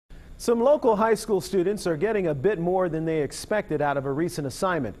Some local high school students are getting a bit more than they expected out of a recent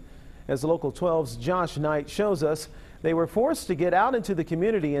assignment. As Local 12's Josh Knight shows us, they were forced to get out into the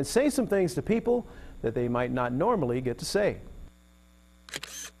community and say some things to people that they might not normally get to say.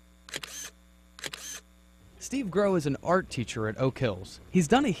 Steve Groh is an art teacher at Oak Hills. He's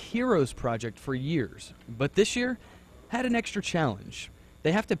done a Heroes project for years, but this year had an extra challenge.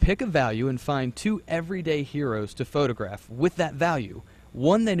 They have to pick a value and find two everyday heroes to photograph with that value.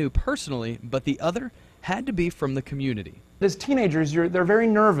 One they knew personally, but the other had to be from the community. As teenagers, they're very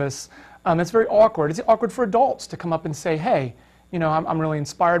nervous. It's very awkward. It's awkward for adults to come up and say, hey, you know, I'm really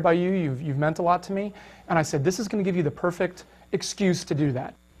inspired by you. You've meant a lot to me. And I said, this is going to give you the perfect excuse to do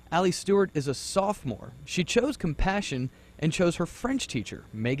that. Allie Stewart is a sophomore. She chose compassion and chose her French teacher,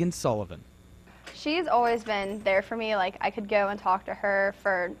 Meghan Sullivan. She's always been there for me. Like, I could go and talk to her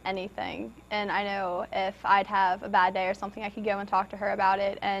for anything, and I know if I'd have a bad day or something, I could go and talk to her about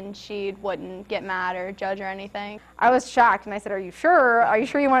it, and she wouldn't get mad or judge or anything. I was shocked, and I said, are you sure? Are you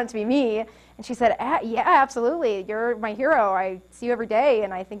sure you want it to be me? And she said, yeah, absolutely. You're my hero. I see you every day,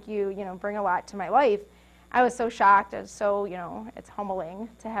 and I think you bring a lot to my life. I was so shocked. I was so, it's humbling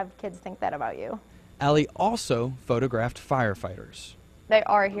to have kids think that about you. Allie also photographed firefighters. They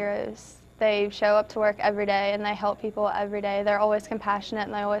are heroes. They show up to work every day and they help people every day. They're always compassionate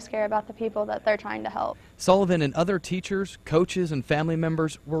and they always care about the people that they're trying to help. Sullivan and other teachers, coaches, and family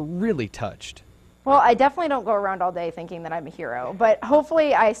members were really touched. Well, I definitely don't go around all day thinking that I'm a hero, but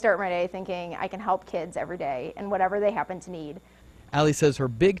hopefully I start my day thinking I can help kids every day and whatever they happen to need. Allie says her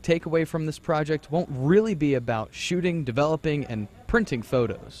big takeaway from this project won't really be about shooting, developing, and printing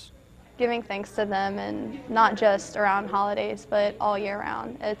photos. Giving thanks to them, and not just around holidays, but all year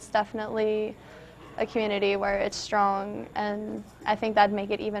round. It's definitely a community where it's strong, and I think that'd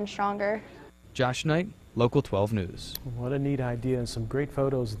make it even stronger. Josh Knight, Local 12 News. What a neat idea and some great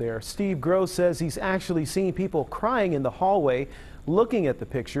photos there. Steve Groh says he's actually seen people crying in the hallway, looking at the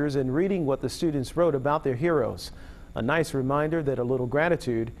pictures and reading what the students wrote about their heroes. A nice reminder that a little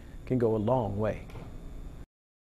gratitude can go a long way.